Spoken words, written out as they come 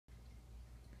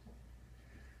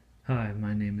Hi,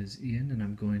 my name is Ian, and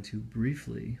I'm going to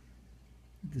briefly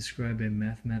describe a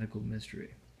mathematical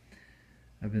mystery.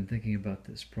 I've been thinking about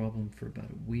this problem for about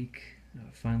a week,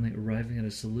 finally arriving at a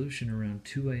solution around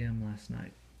 2 a.m. last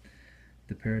night.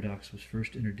 The paradox was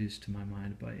first introduced to my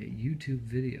mind by a YouTube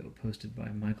video posted by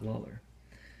Mike Lawler.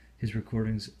 His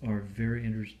recordings are very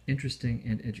interesting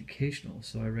and educational,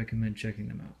 so I recommend checking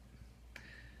them out.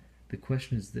 The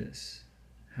question is this: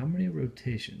 how many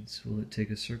rotations will it take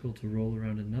a circle to roll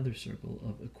around another circle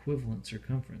of equivalent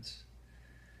circumference?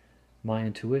 My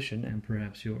intuition, and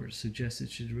perhaps yours, suggests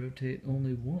it should rotate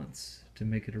only once to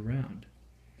make it around.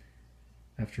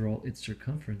 After all, its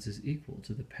circumference is equal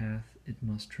to the path it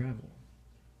must travel.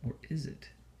 Or is it?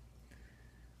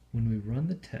 When we run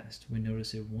the test, we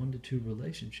notice a 1 to 2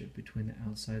 relationship between the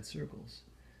outside circles.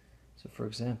 So for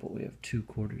example, we have 2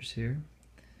 quarters here,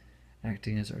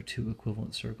 acting as our 2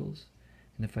 equivalent circles.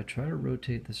 And if I try to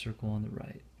rotate the circle on the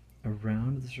right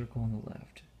around the circle on the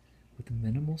left with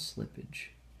minimal slippage,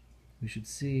 we should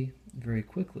see very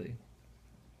quickly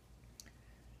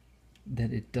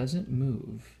that it doesn't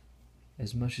move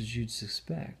as much as you'd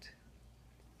suspect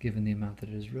given the amount that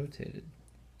it is rotated.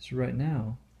 So right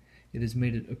now, it has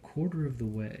made it a quarter of the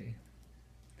way,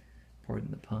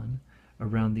 pardon the pun,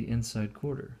 around the inside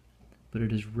quarter, but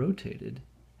it is rotated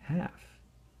half.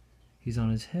 He's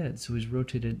on his head, so he's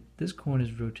rotated, this coin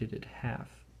is rotated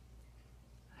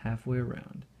halfway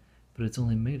around, but it's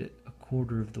only made it a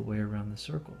quarter of the way around the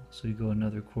circle. So you go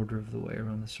another quarter of the way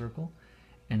around the circle,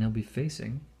 and he'll be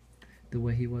facing the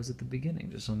way he was at the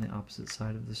beginning, just on the opposite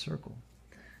side of the circle.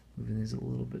 Moving these a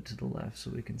little bit to the left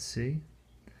so we can see.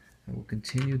 I will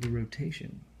continue the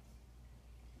rotation.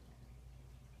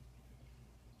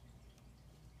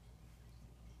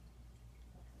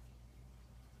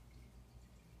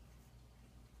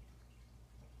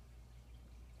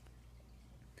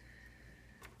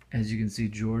 As you can see,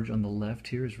 George on the left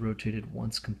here is rotated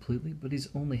once completely, but he's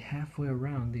only halfway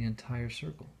around the entire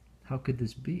circle. How could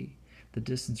this be? The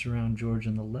distance around George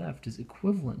on the left is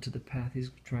equivalent to the path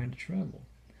he's trying to travel.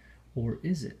 Or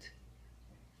is it?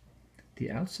 The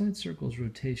outside circle's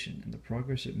rotation and the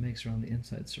progress it makes around the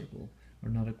inside circle are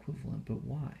not equivalent, but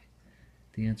why?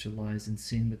 The answer lies in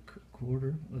seeing the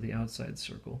quarter of the outside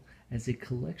circle as a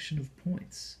collection of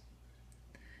points.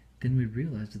 Then we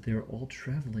realize that they are all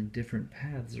traveling different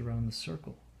paths around the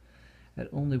circle. At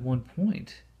only one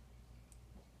point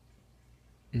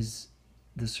is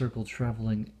the circle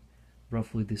traveling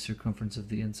roughly the circumference of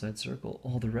the inside circle.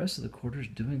 All the rest of the quarter is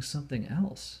doing something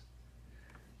else.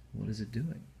 What is it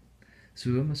doing?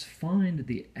 So we must find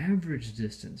the average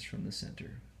distance from the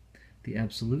center, the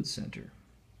absolute center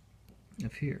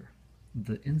of here,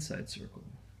 the inside circle,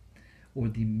 or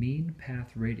the mean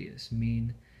path radius.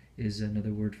 Mean is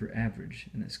another word for average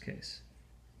in this case,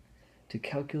 to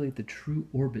calculate the true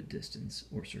orbit distance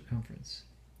or circumference.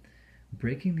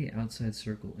 Breaking the outside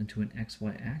circle into an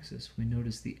xy axis, we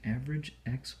notice the average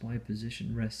xy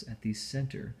position rests at the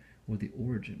center or the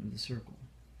origin of the circle.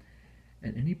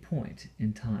 At any point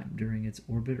in time during its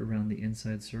orbit around the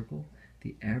inside circle,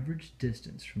 the average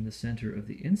distance from the center of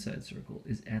the inside circle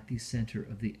is at the center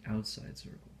of the outside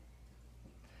circle.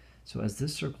 So as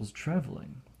this circle is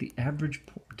traveling, the average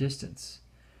distance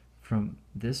from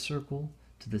this circle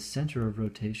to the center of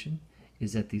rotation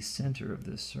is at the center of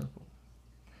this circle.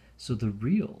 So the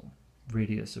real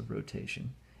radius of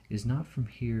rotation is not from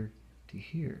here to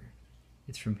here,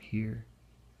 it's from here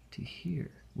to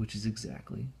here, which is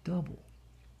exactly double.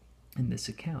 And this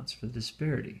accounts for the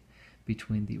disparity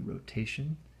between the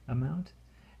rotation amount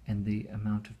and the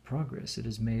amount of progress it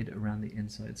has made around the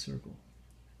inside circle.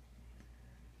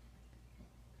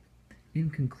 In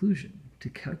conclusion, to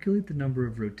calculate the number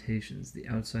of rotations the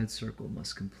outside circle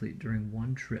must complete during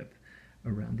one trip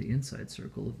around the inside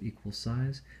circle of equal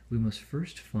size, we must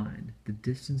first find the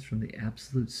distance from the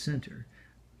absolute center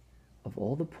of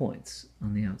all the points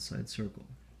on the outside circle.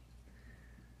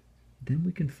 Then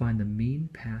we can find the mean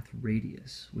path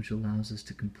radius, which allows us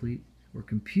to complete or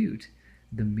compute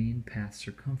the mean path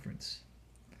circumference.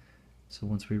 So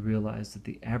once we realize that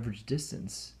the average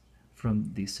distance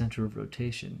from the center of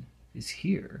rotation is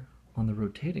here on the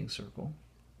rotating circle,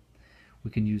 we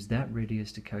can use that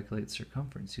radius to calculate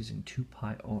circumference using 2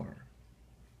 pi r.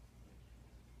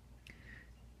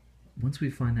 Once we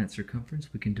find that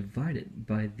circumference, we can divide it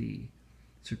by the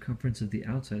circumference of the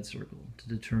outside circle to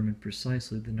determine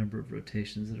precisely the number of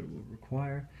rotations that it will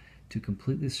require to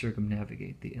completely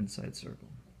circumnavigate the inside circle.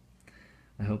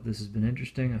 I hope this has been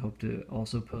interesting. I hope to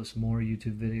also post more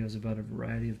YouTube videos about a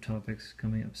variety of topics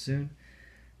coming up soon.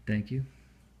 Thank you,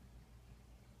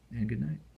 and good night.